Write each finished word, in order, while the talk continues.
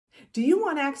Do you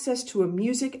want access to a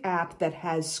music app that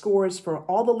has scores for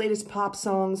all the latest pop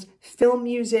songs, film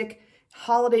music,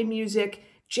 holiday music,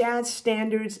 jazz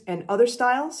standards, and other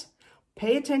styles?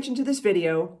 Pay attention to this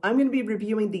video. I'm going to be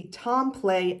reviewing the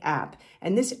Tomplay app,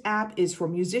 and this app is for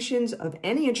musicians of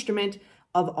any instrument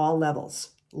of all levels.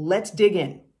 Let's dig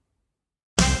in.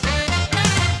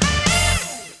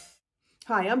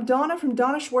 Hi, I'm Donna from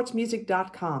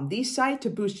DonnaSchwartzMusic.com, the site to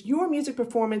boost your music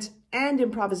performance and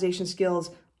improvisation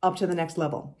skills up to the next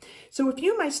level. So a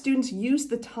few of my students use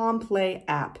the Tomplay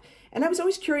app, and I was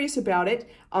always curious about it.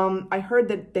 I heard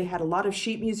that they had a lot of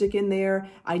sheet music in there.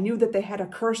 I knew that they had a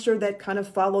cursor that kind of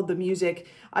followed the music.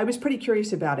 I was pretty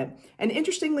curious about it. And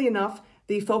interestingly enough,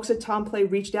 the folks at Tomplay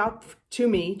reached out to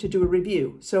me to do a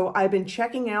review. So I've been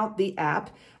checking out the app,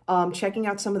 checking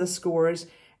out some of the scores,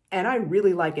 and I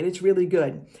really like it. It's really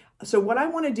good. So what I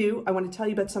want to do, I want to tell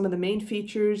you about some of the main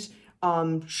features,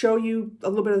 show you a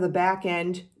little bit of the back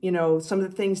end, some of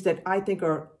the things that I think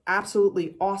are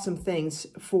absolutely awesome things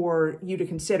for you to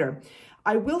consider.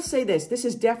 I will say this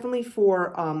is definitely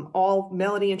for all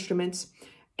melody instruments,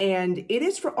 and it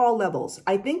is for all levels.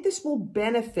 I think this will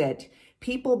benefit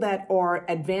people that are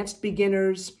advanced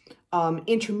beginners,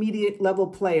 intermediate level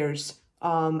players.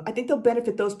 I think they'll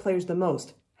benefit those players the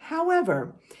most.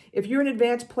 However, if you're an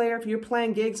advanced player, if you're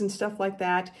playing gigs and stuff like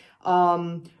that,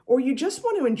 or you just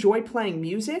want to enjoy playing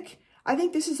music, I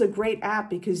think this is a great app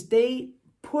because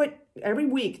every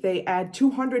week they add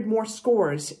 200 more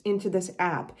scores into this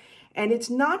app. And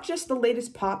it's not just the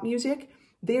latest pop music.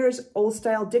 There's old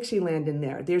style Dixieland in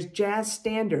there. There's jazz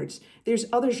standards. There's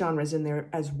other genres in there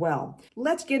as well.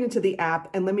 Let's get into the app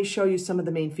and let me show you some of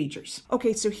the main features.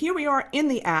 Okay, so here we are in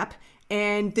the app.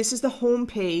 And this is the home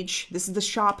page. This is the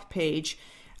shop page.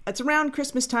 It's around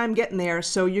Christmas time getting there,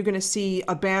 so you're going to see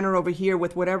a banner over here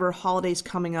with whatever holidays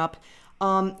coming up.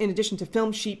 In addition to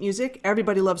film sheet music,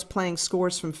 everybody loves playing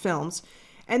scores from films.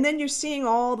 And then you're seeing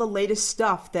all the latest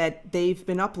stuff that they've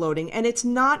been uploading. And it's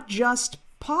not just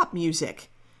pop music,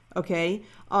 okay?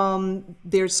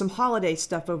 There's some holiday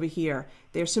stuff over here.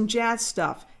 There's some jazz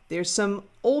stuff. There's some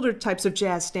older types of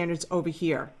jazz standards over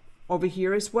here. Over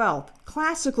here as well.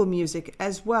 Classical music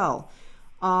as well.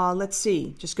 Let's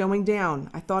see, just going down.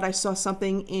 I thought I saw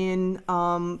something in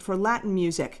for Latin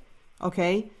music.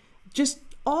 Okay, just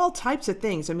all types of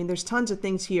things. I mean, there's tons of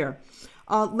things here.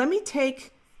 Let me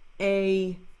take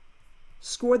a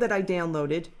score that I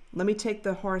downloaded. Let me take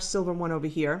the Horace Silver one over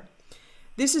here.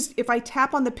 This is, if I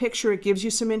tap on the picture, it gives you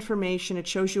some information. It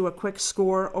shows you a quick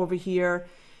score over here.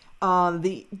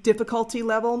 The difficulty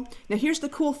level. Now here's the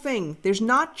cool thing. There's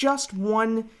not just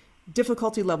one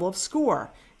difficulty level of score.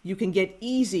 You can get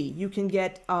easy, you can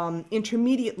get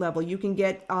intermediate level, you can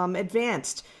get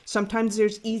advanced. Sometimes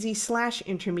there's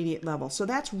easy/intermediate level. So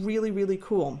that's really, really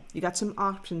cool. You got some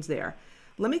options there.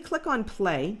 Let me click on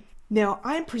play. Now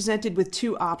I'm presented with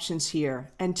two options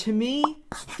here. And to me,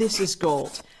 this is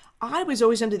gold. I was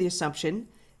always under the assumption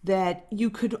that you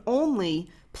could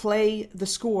only play the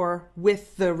score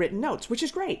with the written notes, which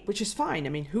is great, which is fine. I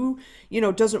mean, who,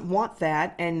 doesn't want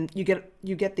that? And you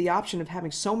get the option of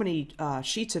having so many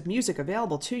sheets of music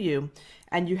available to you,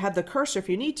 and you have the cursor if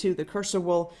you need to. The cursor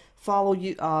will follow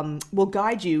you, will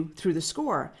guide you through the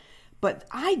score. But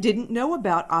I didn't know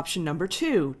about option number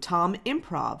 2, Tom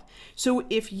Improv. So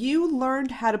if you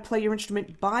learned how to play your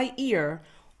instrument by ear,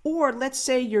 or let's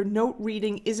say your note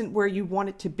reading isn't where you want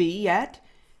it to be yet,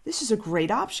 this is a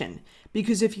great option,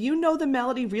 because if you know the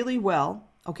melody really well,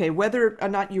 okay, whether or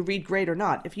not you read great or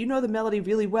not, if you know the melody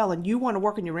really well and you want to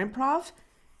work on your improv,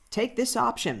 take this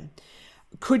option.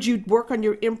 Could you work on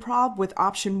your improv with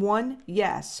option 1?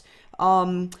 Yes.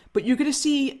 But you're going to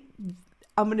see,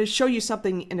 I'm going to show you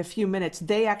something in a few minutes.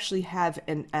 They actually have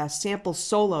a sample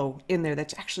solo in there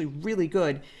that's actually really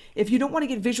good. If you don't want to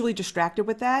get visually distracted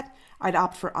with that, I'd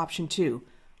opt for option 2.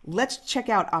 Let's check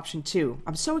out option 2.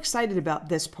 I'm so excited about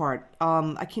this part.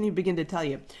 I can't even begin to tell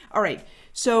you. All right,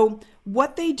 so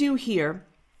what they do here,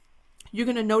 you're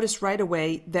going to notice right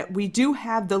away that we do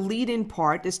have the lead-in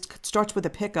part. This starts with a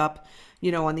pickup,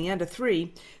 on the end of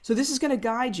 3. So this is going to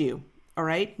guide you, all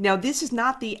right? Now, this is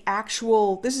not the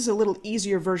actual, this is a little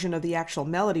easier version of the actual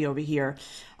melody over here.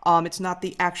 It's not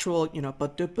the actual, just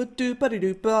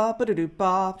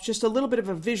a little bit of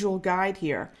a visual guide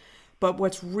here. But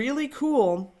what's really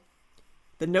cool,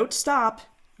 the notes stop,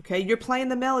 okay? You're playing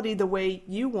the melody the way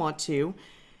you want to.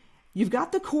 You've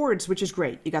got the chords, which is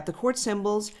great. You got the chord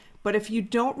symbols, but if you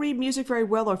don't read music very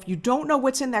well, or if you don't know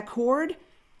what's in that chord,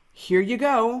 here you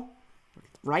go,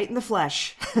 right in the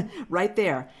flesh, right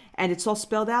there. And it's all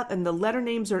spelled out, and the letter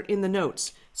names are in the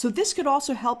notes. So this could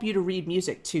also help you to read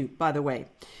music too, by the way.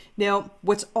 Now,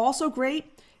 what's also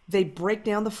great, they break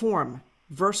down the form.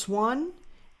 Verse 1,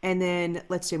 and then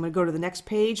let's see, I'm going to go to the next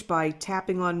page by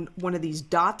tapping on one of these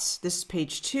dots. This is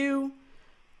page 2.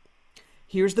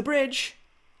 Here's the bridge.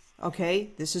 Okay,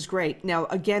 this is great. Now,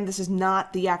 again, this is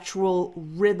not the actual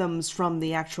rhythms from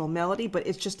the actual melody, but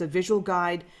it's just a visual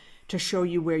guide to show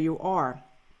you where you are.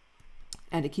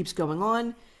 And it keeps going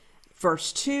on.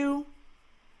 Verse 2.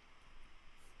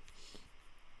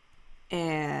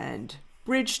 And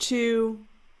bridge 2.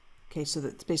 Okay, so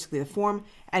that's basically the form.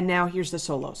 And now here's the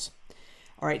solos.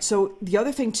 All right, so the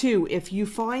other thing too, if you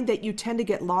find that you tend to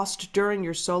get lost during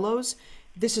your solos,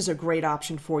 this is a great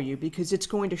option for you because it's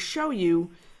going to show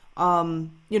you,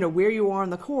 where you are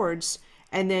on the chords,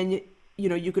 and then,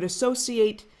 you could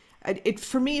associate it.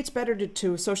 For me, it's better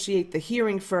to associate the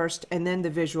hearing first and then the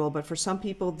visual, but for some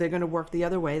people, they're going to work the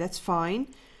other way. That's fine.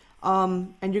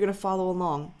 And you're going to follow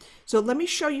along. So let me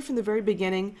show you from the very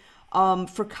beginning.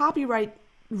 For copyright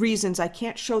reasons, I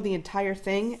can't show the entire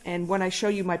thing. And when I show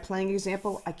you my playing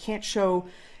example, I can't show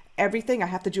everything. I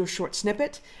have to do a short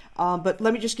snippet. But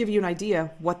let me just give you an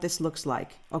idea what this looks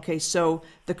like. Okay, so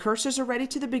the cursors are ready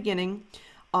to the beginning.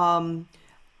 I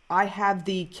have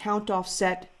the count off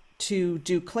set to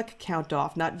do click count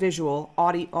off, not visual,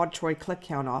 auditory click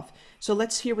count off. So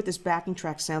let's hear what this backing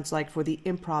track sounds like for the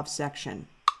improv section.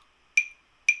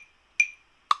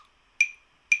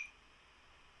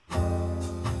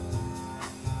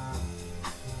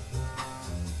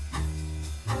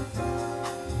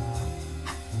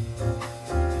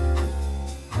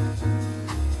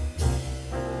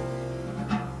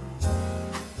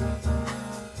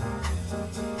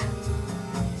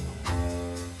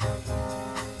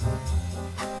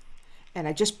 And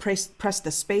I just pressed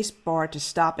the space bar to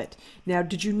stop it. Now,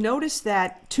 did you notice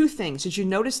that, two things. Did you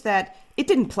notice that it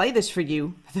didn't play this for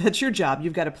you? That's your job.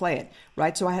 You've got to play it,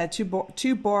 right? So I had a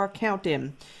two bar count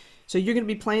in. So you're going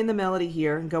to be playing the melody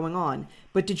here and going on.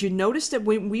 But did you notice that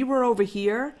when we were over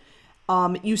here,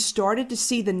 you started to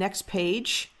see the next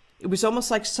page? It was almost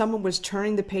like someone was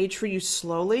turning the page for you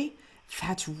slowly.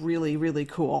 That's really, really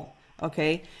cool,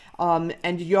 okay?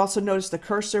 And you also noticed the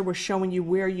cursor was showing you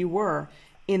where you were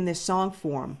in this song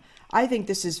form. I think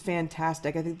this is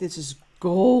fantastic. I think this is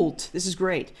gold. This is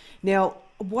great. Now,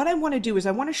 what I want to do is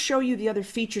I want to show you the other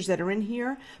features that are in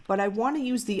here, but I want to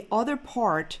use the other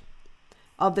part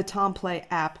of the Tomplay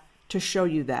app to show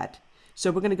you that.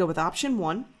 So we're going to go with option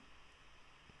 1.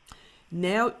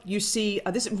 Now you see,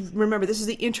 remember, this is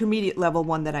the intermediate level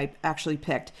one that I actually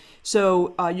picked.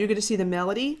 So you're going to see the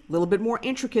melody, a little bit more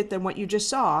intricate than what you just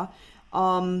saw.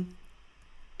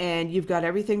 And you've got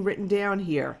everything written down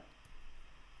here.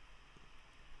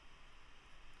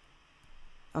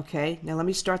 Okay, now let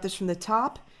me start this from the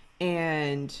top,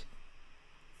 and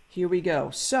here we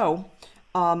go. So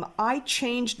I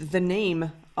changed the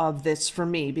name of this for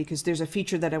me because there's a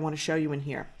feature that I want to show you in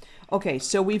here. Okay,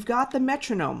 so we've got the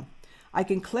metronome. I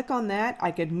can click on that.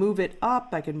 I could move it up.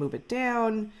 I could move it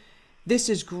down. This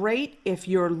is great if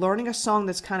you're learning a song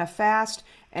that's kind of fast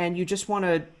and you just want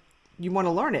to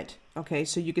learn it. Okay,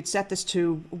 so you could set this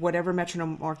to whatever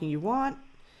metronome marking you want.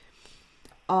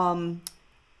 Now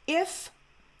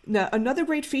another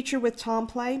great feature with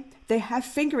Tomplay, they have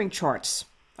fingering charts.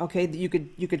 Okay, you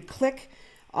could click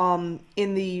in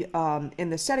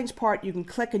the settings part. You can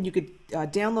click and you could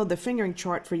download the fingering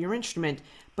chart for your instrument.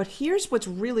 But here's what's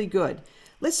really good.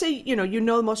 Let's say you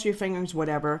know most of your fingerings,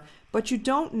 whatever, but you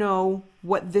don't know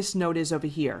what this note is over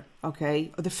here.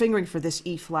 Okay, or the fingering for this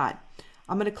E flat.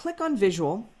 I'm going to click on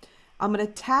visual. I'm going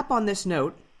to tap on this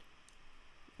note.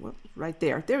 Whoops, right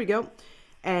there. There we go.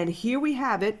 And here we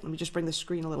have it. Let me just bring the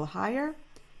screen a little higher.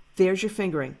 There's your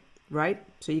fingering, right?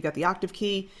 So you got the octave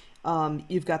key.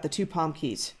 You've got the 2 palm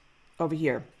keys over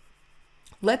here.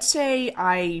 Let's say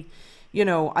I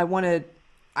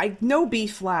know B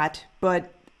flat,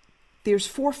 but there's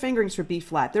 4 fingerings for B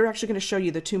flat. They're actually going to show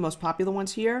you the 2 most popular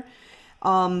ones here.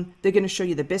 They're going to show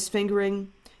you the bis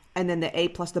fingering and then the A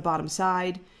plus the bottom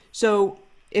side. So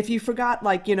if you forgot,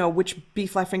 which B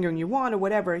flat fingering you want or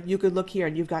whatever, you could look here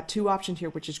and you've got 2 options here,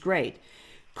 which is great.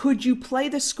 Could you play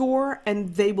the score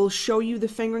and they will show you the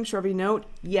fingerings for every note?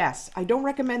 Yes. I don't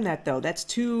recommend that though. That's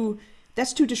too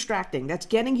distracting. That's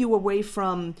getting you away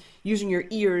from using your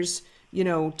ears,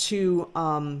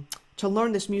 to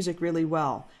learn this music really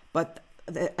well. But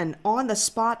an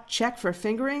on-the-spot check for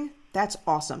fingering, that's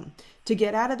awesome. To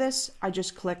get out of this, I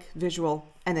just click visual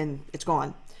and then it's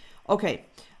gone. Okay.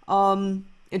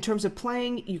 In terms of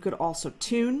playing, you could also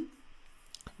tune.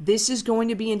 This is going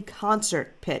to be in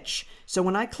concert pitch. So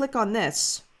when I click on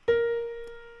this,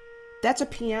 that's a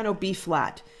piano B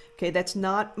flat. Okay, that's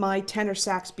not my tenor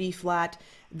sax B flat.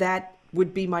 That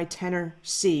would be my tenor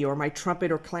C or my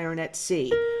trumpet or clarinet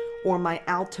C. or my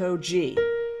alto G.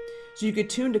 So you could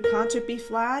tune to concert B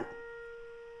flat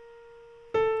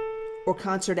or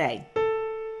concert A,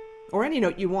 or any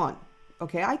note you want.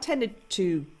 Okay, I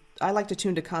like to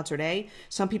tune to concert A.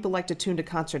 Some people like to tune to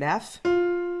concert F.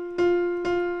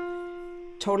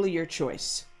 Totally your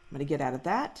choice. I'm going to get out of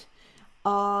that.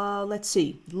 Let's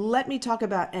see. Let me talk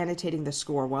about annotating the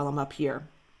score while I'm up here.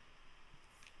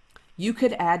 You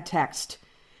could add text.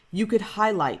 You could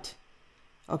highlight.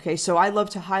 Okay, so I love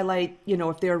to highlight,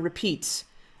 if there are repeats.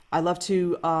 I love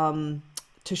to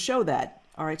show that.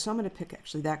 All right, so I'm going to pick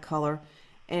actually that color,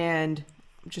 and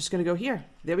I'm just going to go here.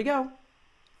 There we go.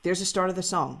 There's the start of the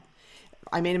song.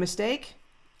 I made a mistake.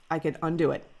 I could undo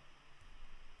it.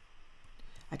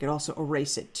 I could also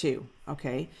erase it too.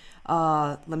 Okay,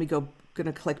 let me go.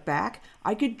 Gonna click back.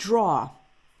 I could draw.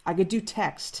 I could do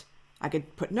text. I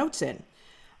could put notes in.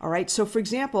 All right. So for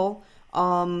example,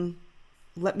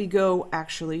 let me go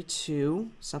actually to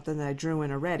something that I drew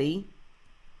in already.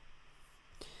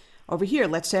 Over here,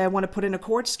 let's say I want to put in a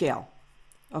chord scale.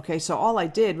 Okay, so all I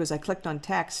did was I clicked on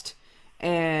text,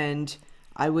 and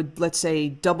I would, let's say,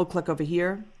 double click over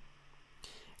here,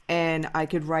 and I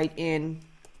could write in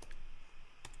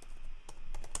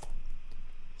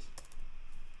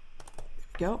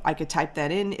I could type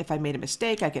that in. If I made a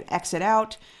mistake, I could exit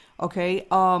out. Okay.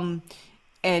 And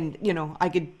I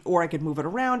could move it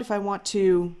around if I want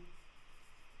to.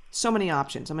 So many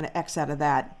options. I'm going to X out of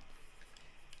that.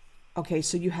 Okay.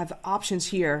 So you have options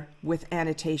here with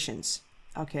annotations.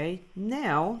 Okay.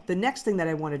 Now, the next thing that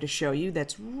I wanted to show you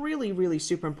that's really, really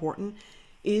super important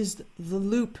is the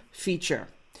loop feature.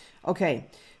 Okay.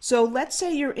 So let's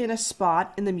say you're in a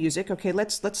spot in the music. Okay.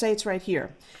 Let's say it's right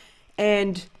here.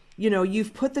 And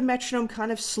you've put the metronome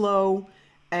kind of slow,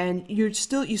 and you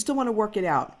still want to work it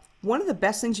out. One of the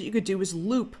best things that you could do is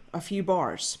loop a few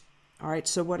bars. All right,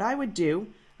 so what I would do,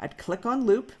 I'd click on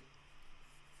loop,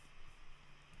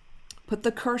 put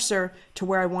the cursor to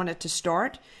where I want it to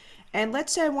start, and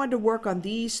let's say I wanted to work on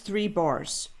these 3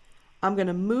 bars. I'm going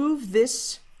to move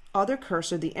this other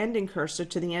cursor, the ending cursor,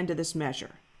 to the end of this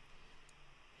measure.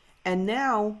 And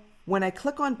now, when I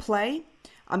click on play,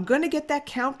 I'm going to get that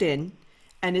count in,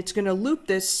 and it's going to loop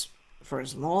this for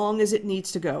as long as it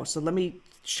needs to go. So let me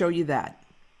show you that.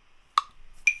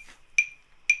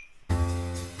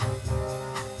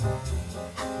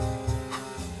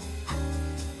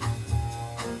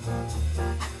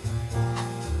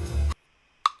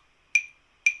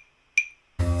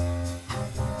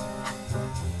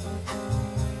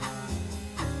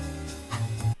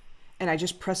 And I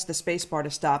just pressed the space bar to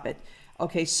stop it.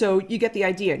 Okay, so you get the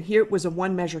idea. And here it was a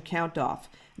 1 measure count off.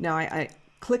 Now I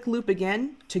click loop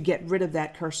again to get rid of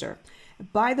that cursor.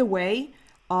 By the way,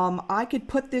 I could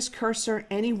put this cursor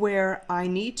anywhere I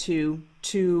need to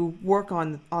work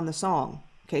on the song.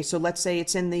 Okay, so let's say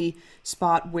it's in the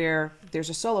spot where there's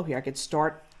a solo here. I could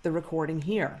start the recording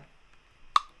here.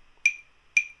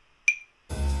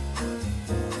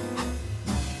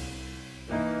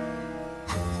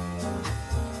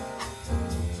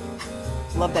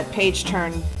 Love that page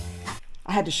turn.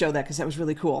 I had to show that because that was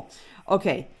really cool.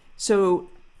 Okay, so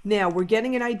now we're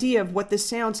getting an idea of what this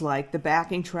sounds like, the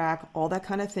backing track, all that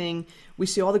kind of thing. We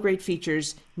see all the great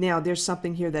features. Now there's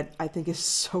something here that I think is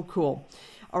so cool.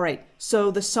 All right, so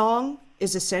the song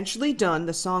is essentially done,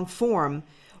 the song form.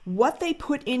 What they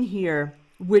put in here,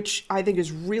 which I think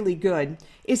is really good,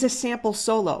 is a sample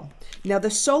solo. Now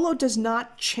the solo does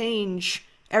not change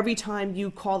every time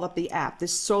you call up the app.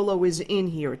 This solo is in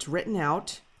here. It's written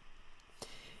out,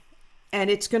 and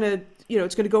it's gonna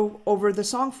go over the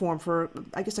song form for,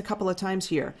 I guess, a couple of times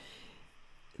here.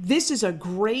 This is a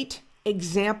great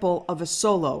example of a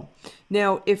solo.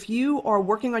 Now, if you are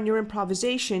working on your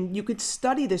improvisation, you could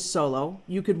study this solo.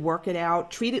 You could work it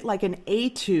out, treat it like an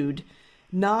etude,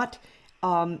 not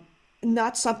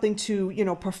something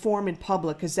to perform in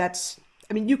public, because that's,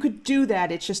 you could do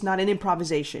that. It's just not an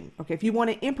improvisation. Okay, if you want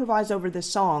to improvise over this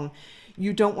song,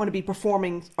 you don't want to be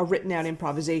performing a written out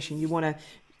improvisation. You want to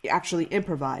actually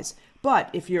improvise. But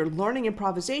if you're learning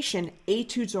improvisation,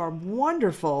 etudes are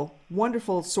wonderful,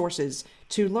 wonderful sources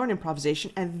to learn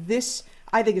improvisation. And this,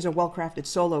 I think, is a well-crafted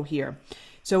solo here.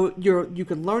 So you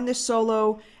could learn this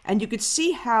solo, and you could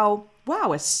see how,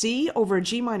 wow, a C over a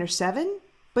G minor 7,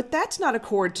 but that's not a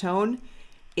chord tone.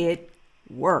 It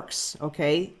works,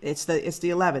 okay? It's the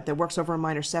 11th that works over a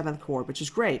minor 7th chord, which is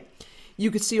great. You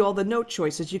could see all the note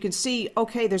choices. You can see,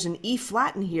 okay, there's an E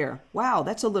flat in here. Wow,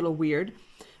 that's a little weird.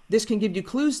 This can give you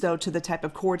clues, though, to the type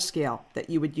of chord scale that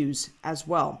you would use as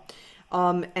well.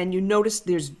 And you notice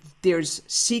there's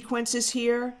sequences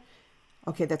here.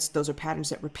 Okay, those are patterns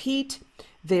that repeat.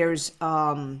 There's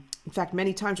in fact,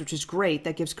 many times, which is great.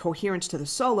 That gives coherence to the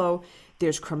solo.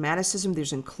 There's chromaticism.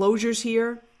 There's enclosures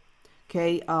here.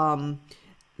 Okay.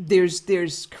 There's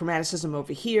chromaticism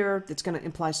over here that's going to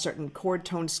imply certain chord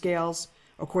tone scales,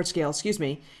 or chord scale, excuse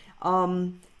me.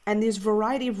 And there's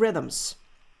variety of rhythms.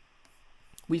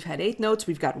 We've had eighth notes.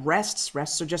 We've got rests.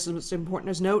 Rests are just as important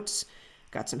as notes.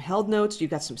 Got some held notes.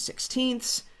 You've got some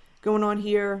sixteenths going on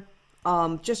here.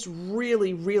 Just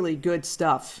really, really good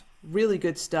stuff. Really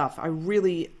good stuff. I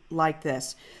really like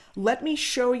this. Let me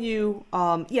show you,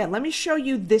 let me show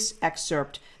you this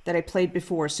excerpt that I played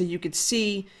before so you could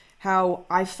see how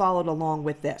I followed along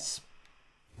with this.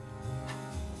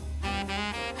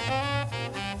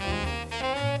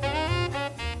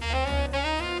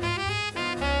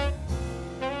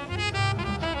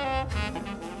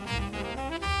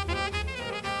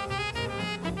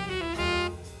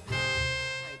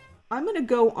 I'm going to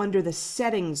go under the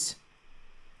settings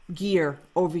gear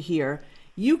over here.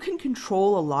 You can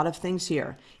control a lot of things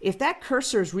here. If that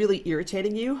cursor is really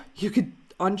irritating you, you could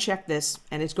uncheck this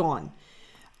and it's gone.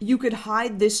 You could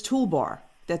hide this toolbar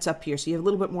that's up here so you have a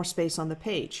little bit more space on the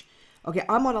page. Okay,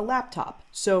 I'm on a laptop,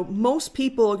 so most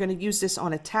people are going to use this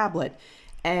on a tablet.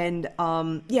 And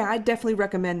yeah, I definitely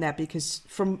recommend that because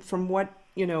from what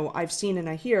I've seen and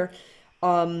I hear,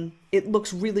 it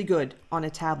looks really good on a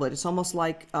tablet. It's almost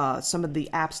like some of the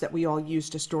apps that we all use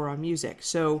to store our music.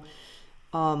 So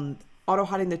auto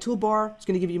hiding the toolbar is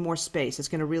going to give you more space. It's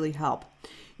going to really help.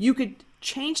 You could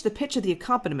change the pitch of the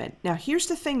accompaniment. Now here's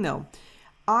the thing though.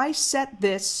 I set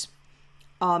this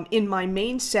in my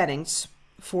main settings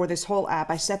for this whole app.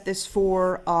 I set this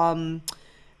for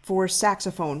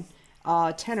saxophone,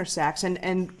 tenor sax,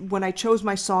 and when I chose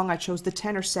my song, I chose the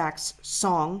tenor sax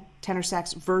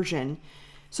version.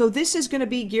 So this is going to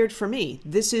be geared for me.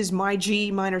 This is my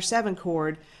G minor 7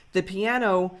 chord. The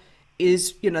piano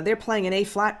is, they're playing an A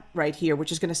flat right here,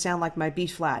 which is going to sound like my B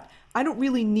flat. I don't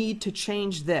really need to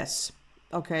change this,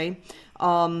 okay?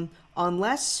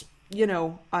 Unless,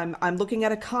 I'm looking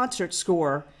at a concert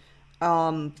score.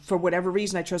 For whatever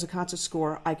reason I chose a concert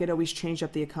score, I could always change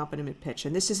up the accompaniment pitch.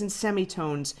 And this is in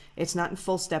semitones. It's not in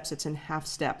full steps, it's in half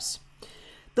steps.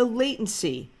 The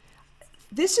latency.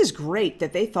 This is great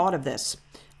that they thought of this.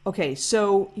 Okay,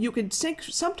 so you could sync,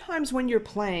 sometimes when you're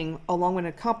playing along with an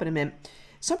accompaniment,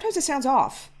 sometimes it sounds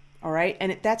off, all right?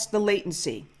 And that's the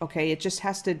latency, okay? It just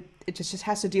has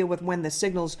to deal with when the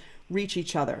signals reach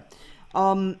each other.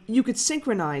 You could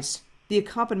synchronize the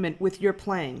accompaniment with your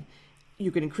playing.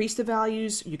 You can increase the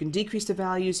values, you can decrease the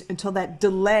values until that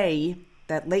delay,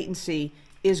 that latency,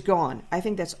 is gone. I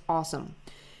think that's awesome.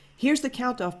 Here's the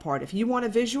count off part. If you want a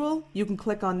visual, you can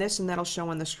click on this and that'll show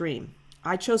on the screen.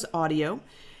 I chose audio,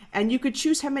 and you could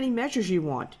choose how many measures you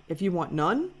want. If you want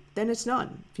none, then it's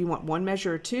none. If you want one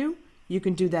measure or two, you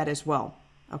can do that as well.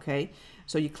 Okay,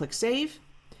 so you click save,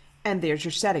 and there's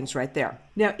your settings right there.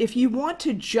 Now, if you want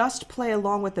to just play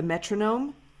along with the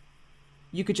metronome,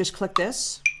 you could just click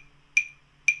this,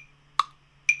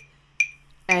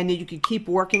 and you can keep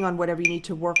working on whatever you need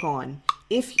to work on.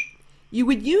 If you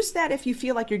would use that if you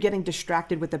feel like you're getting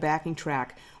distracted with the backing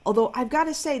track. Although I've got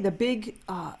to say the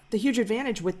huge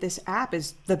advantage with this app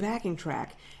is the backing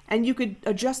track. And you could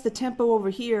adjust the tempo over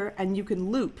here and you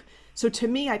can loop. So to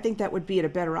me, I think that would be a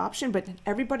better option, but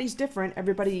everybody's different.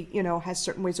 Everybody, has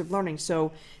certain ways of learning.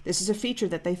 So this is a feature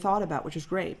that they thought about, which is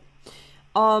great.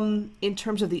 In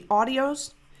terms of the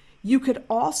audios, you could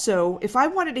also, if I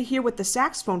wanted to hear what the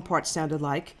saxophone part sounded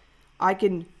like, I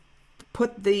can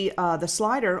put the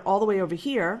slider all the way over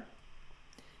here,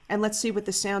 and let's see what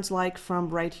this sounds like from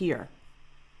right here.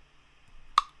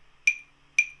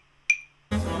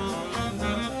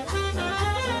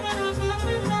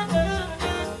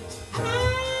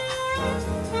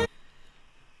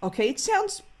 Okay, it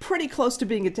sounds pretty close to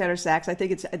being a tenor sax. I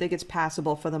think it's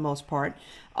passable for the most part.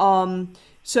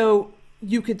 So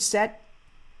you could set,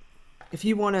 if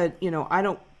you want to, I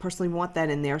don't personally want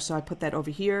that in there, so I put that over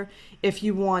here. If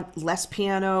you want less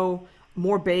piano,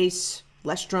 more bass,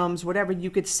 less drums, whatever,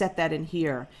 you could set that in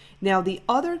here. Now, the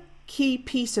other key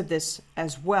piece of this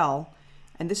as well,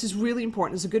 and this is really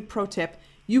important, this is a good pro tip,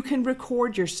 you can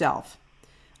record yourself.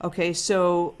 Okay,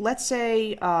 so let's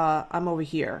say I'm over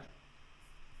here.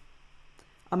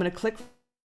 I'm going to click.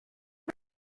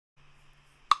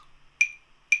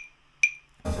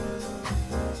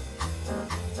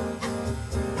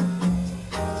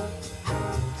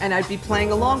 And I'd be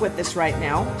playing along with this right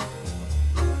now.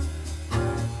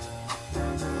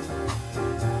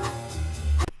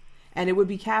 And it would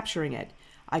be capturing it.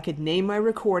 I could name my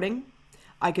recording.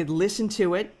 I could listen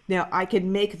to it. Now I could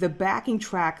make the backing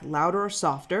track louder or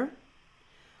softer.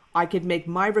 I could make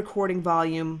my recording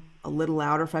volume a little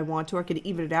louder if I want to, or I can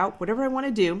even it out, whatever I want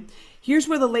to do. Here's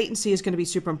where the latency is going to be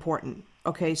super important.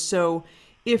 Okay, so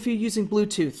if you're using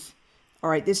Bluetooth, all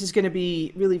right, this is going to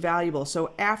be really valuable.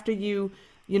 So after you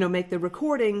make the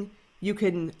recording, you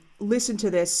can listen to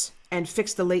this and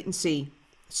fix the latency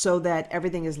so that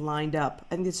everything is lined up.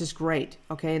 I think this is great.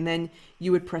 Okay, and then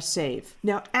you would press save.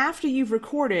 Now, after you've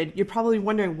recorded, you're probably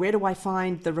wondering, where do I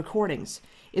find the recordings?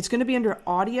 It's going to be under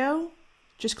audio.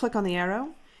 Just click on the arrow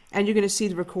and you're going to see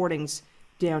the recordings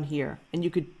down here, and you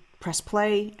could press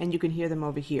play and you can hear them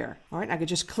over here. All right, I could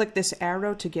just click this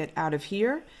arrow to get out of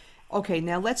here. Okay,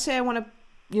 now let's say I want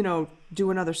to,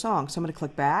 do another song. So I'm going to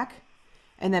click back,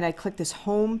 and then I click this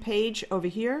home page over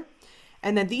here.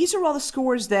 And then these are all the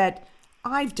scores that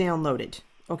I've downloaded,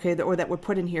 okay, or that were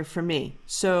put in here for me.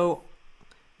 So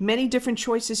many different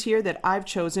choices here that I've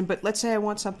chosen, but let's say I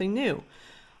want something new.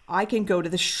 I can go to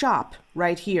the shop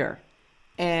right here,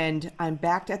 and I'm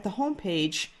back at the home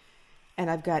page, and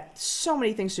I've got so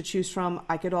many things to choose from.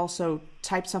 I could also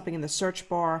type something in the search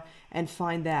bar and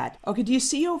find that. Okay, do you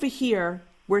see over here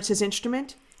where it says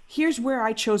instrument? Here's where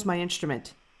I chose my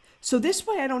instrument. So this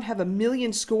way I don't have a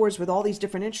million scores with all these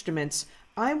different instruments.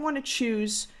 I want to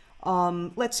choose,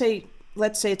 let's say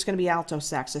it's going to be alto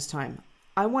sax this time.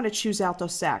 I want to choose alto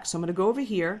sax. So I'm going to go over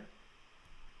here,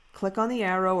 click on the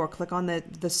arrow or click on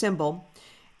the symbol.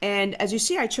 And as you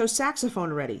see, I chose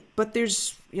saxophone already, but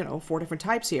there's, 4 different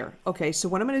types here. Okay, so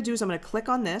what I'm going to do is I'm going to click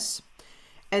on this,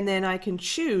 and then I can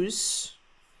choose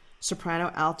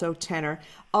soprano, alto, tenor.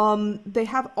 They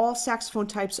have all saxophone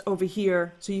types over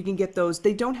here, so you can get those.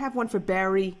 They don't have one for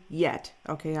Barry yet.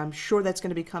 Okay, I'm sure that's going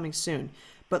to be coming soon.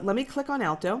 But let me click on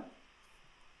alto.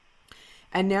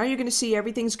 And now you're going to see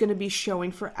everything's going to be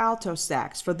showing for alto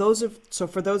sax. For those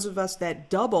of us that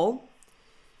double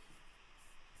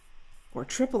or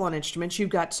triple on instruments, you've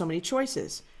got so many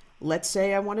choices. Let's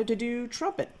say I wanted to do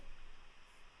trumpet.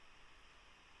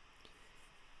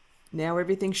 Now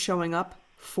everything's showing up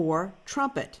for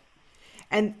trumpet.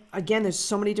 And again, there's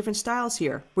so many different styles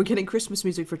here. We're getting Christmas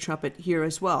music for trumpet here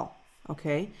as well.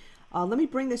 Okay, let me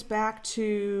bring this back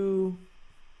to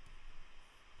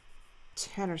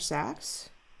tenor sax.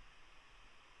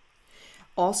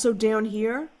 Also down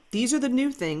here, these are the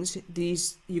new things.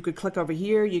 These, you could click over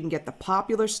here. You can get the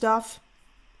popular stuff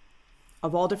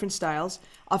of all different styles.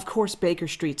 Of course, Baker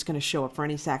Street's going to show up for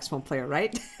any saxophone player,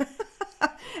 right?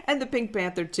 And the Pink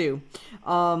Panther too.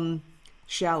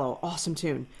 Shallow, awesome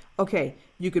tune. Okay,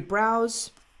 you could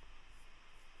browse.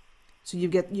 So you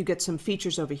get some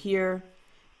features over here.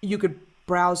 You could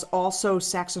browse also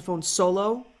saxophone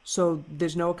solo, so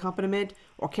there's no accompaniment,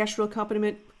 orchestral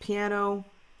accompaniment, piano,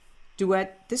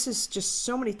 duet. This is just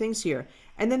so many things here.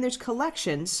 And then there's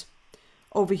collections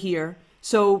over here.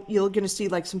 So you're going to see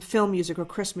like some film music or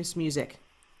Christmas music.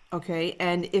 Okay,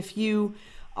 and if you,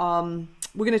 we're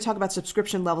going to talk about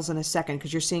subscription levels in a second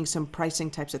because you're seeing some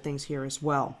pricing types of things here as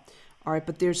well. All right,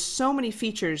 but there's so many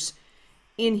features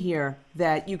in here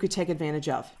that you could take advantage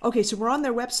of. Okay, so we're on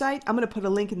their website. I'm going to put a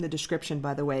link in the description,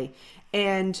 by the way.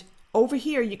 And over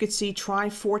here, you could see try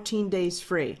 14 days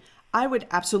free. I would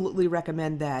absolutely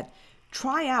recommend that.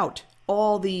 Try out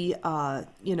all the,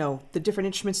 the different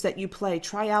instruments that you play.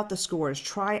 Try out the scores.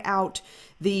 Try out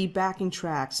the backing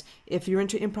tracks. If you're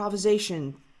into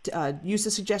improvisation, use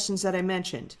the suggestions that I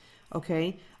mentioned.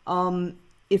 Okay.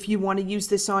 If you want to use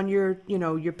this on your,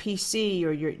 your PC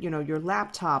or your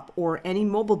laptop or any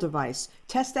mobile device,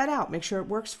 test that out. Make sure it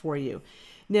works for you.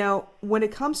 Now, when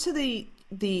it comes to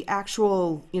the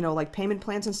actual, like payment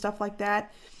plans and stuff like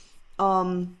that,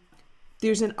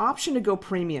 there's an option to go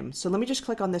premium. So let me just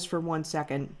click on this for 1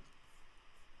 second.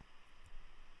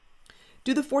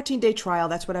 Do the 14-day trial.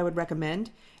 That's what I would recommend.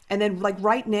 And then like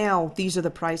right now, these are the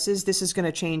prices. This is going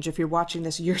to change if you're watching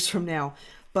this years from now.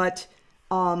 But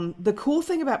the cool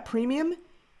thing about premium,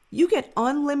 you get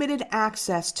unlimited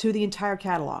access to the entire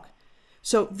catalog.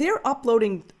 So they're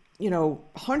uploading,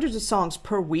 hundreds of songs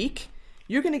per week.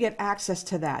 You're going to get access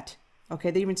to that. Okay,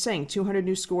 they're even saying 200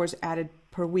 new scores added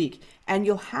per week. And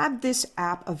you'll have this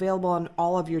app available on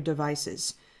all of your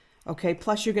devices. Okay,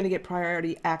 plus you're going to get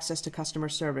priority access to customer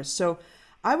service. So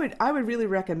I would really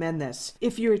recommend this.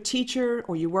 If you're a teacher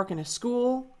or you work in a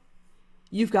school,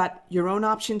 you've got your own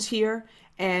options here.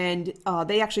 And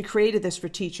they actually created this for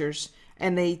teachers.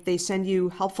 And they send you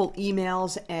helpful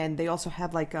emails. And they also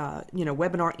have like,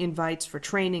 webinar invites for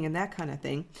training and that kind of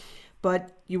thing.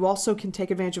 But you also can take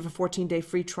advantage of a 14-day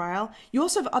free trial. You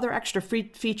also have other extra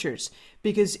free features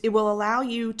because it will allow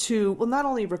you to, well, not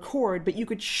only record, but you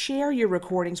could share your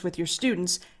recordings with your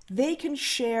students. They can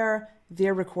share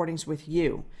their recordings with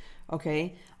you,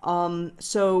 okay?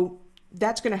 So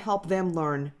that's going to help them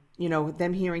learn,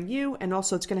 them hearing you, and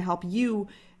also it's going to help you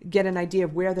get an idea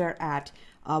of where they're at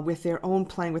with their own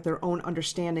playing, with their own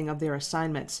understanding of their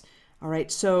assignments. All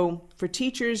right, so for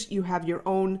teachers, you have your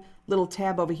own little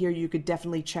tab over here. You could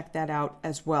definitely check that out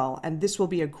as well. And this will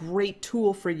be a great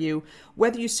tool for you,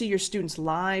 whether you see your students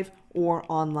live or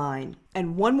online.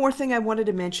 And one more thing I wanted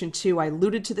to mention too, I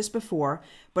alluded to this before,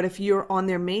 but if you're on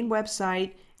their main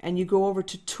website and you go over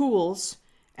to Tools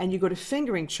and you go to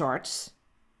Fingering Charts,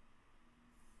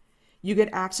 you get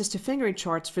access to fingering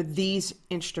charts for these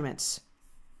instruments.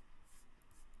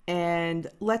 And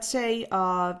let's say,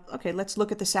 okay, let's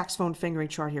look at the saxophone fingering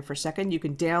chart here for a second. You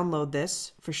can download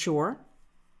this for sure.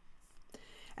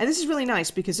 And this is really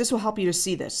nice because this will help you to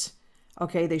see this.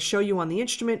 Okay, they show you on the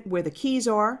instrument where the keys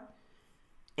are.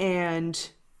 And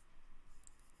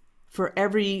for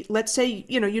every, let's say,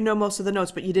 you know most of the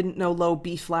notes, but you didn't know low,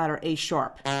 B flat, or A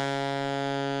sharp.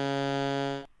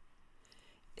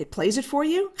 It plays it for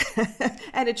you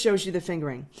and it shows you the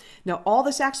fingering. Now, all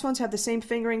the saxophones have the same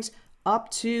fingerings up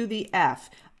to the F.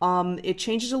 It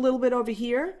changes a little bit over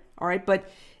here, all right, but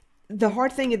the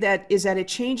hard thing is that it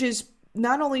changes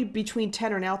not only between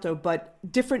tenor and alto, but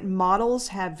different models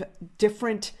have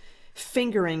different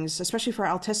fingerings, especially for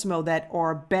altissimo, that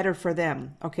are better for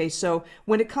them. Okay, so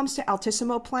when it comes to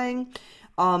altissimo playing,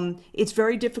 it's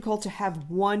very difficult to have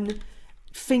one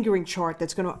fingering chart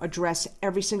that's going to address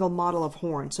every single model of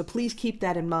horn. So please keep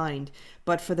that in mind.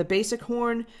 But for the basic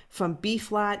horn, from B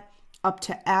flat up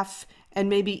to F, and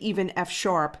maybe even F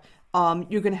sharp,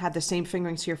 you're going to have the same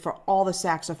fingerings here for all the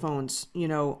saxophones,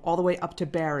 all the way up to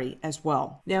Barry as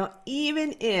well. Now,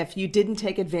 even if you didn't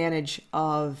take advantage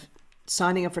of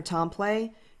signing up for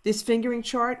Tomplay, this fingering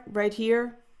chart right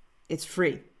here, it's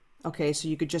free. Okay, so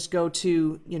you could just go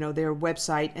to, their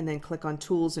website and then click on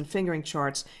Tools and Fingering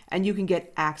Charts, and you can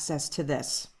get access to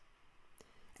this.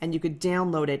 And you could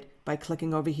download it by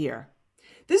clicking over here.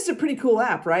 This is a pretty cool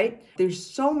app, right? There's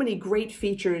so many great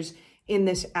features in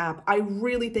this app. I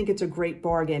really think it's a great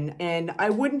bargain, and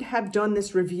I wouldn't have done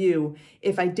this review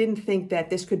if I didn't think that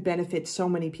this could benefit so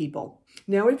many people.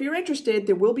 Now, if you're interested,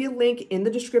 there will be a link in the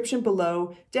description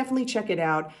below. Definitely check it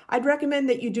out. I'd recommend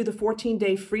that you do the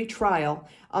 14-day free trial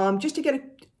just to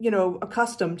get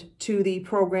accustomed to the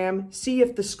program, see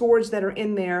if the scores that are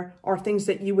in there are things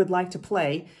that you would like to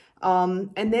play.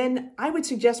 And then I would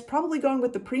suggest probably going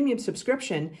with the premium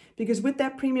subscription, because with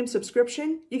that premium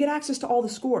subscription, you get access to all the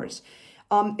scores.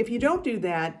 If you don't do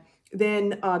that,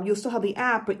 then you'll still have the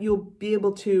app, but you'll be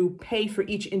able to pay for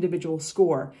each individual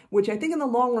score, which I think in the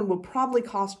long run will probably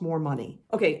cost more money.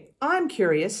 Okay, I'm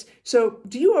curious. So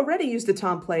do you already use the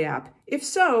Tomplay app? If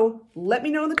so, let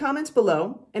me know in the comments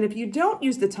below. And if you don't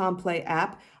use the Tomplay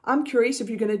app, I'm curious if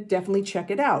you're going to definitely check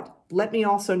it out. Let me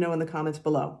also know in the comments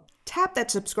below. Tap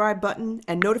that subscribe button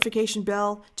and notification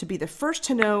bell to be the first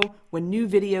to know when new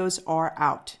videos are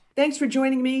out. Thanks for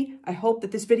joining me. I hope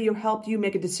that this video helped you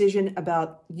make a decision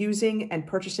about using and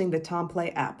purchasing the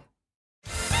Tomplay app.